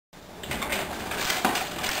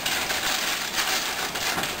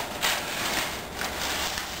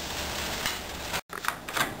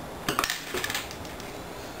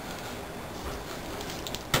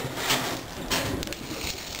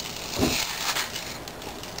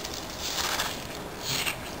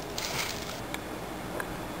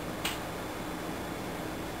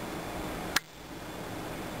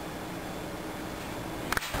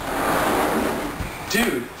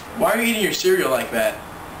your cereal like that?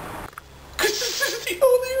 'Cause this is the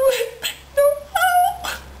only way I know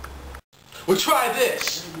how. Well, try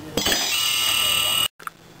this.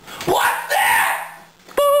 What's that?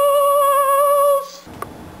 Balls!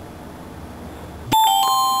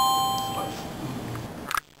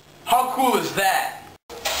 How cool is that?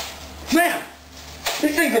 Man,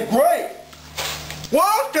 these things are great. What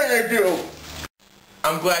else can I do?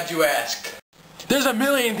 I'm glad you asked. There's a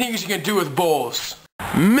million things you can do with bowls.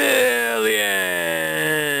 Millions!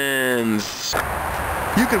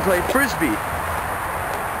 You can play frisbee.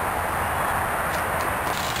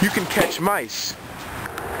 You can catch mice.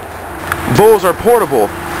 Bowls are portable.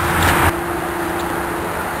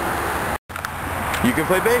 You can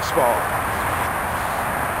play baseball.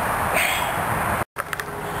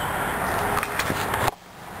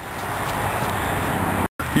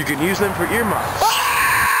 You can use them for earmuffs.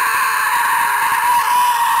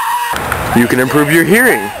 You can improve your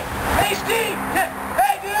hearing. Hey, Steve!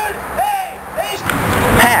 Hey, dude! Hey! Hey, Steve!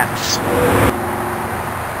 Hats.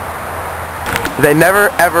 They never,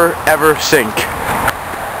 ever, ever sink.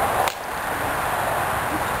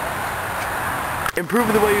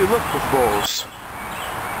 Improve the way you look with bowls.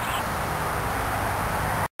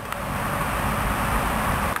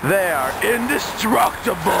 They are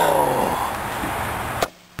indestructible.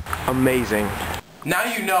 Amazing. Now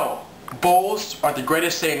you know, bowls are the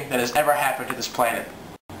greatest thing that has ever happened to this planet.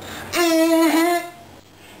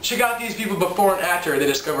 Check out these people before and after they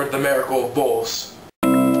discovered the miracle of bowls.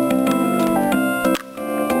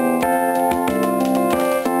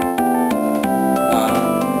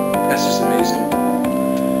 Wow, that's just amazing.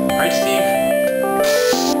 Right, Steve?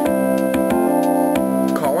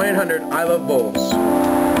 Call 1-800-I-LOVE-BOWLS.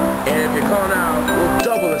 And if you call now, we'll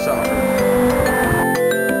double this offer.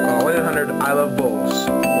 Call 1-800-I-LOVE-BOWLS.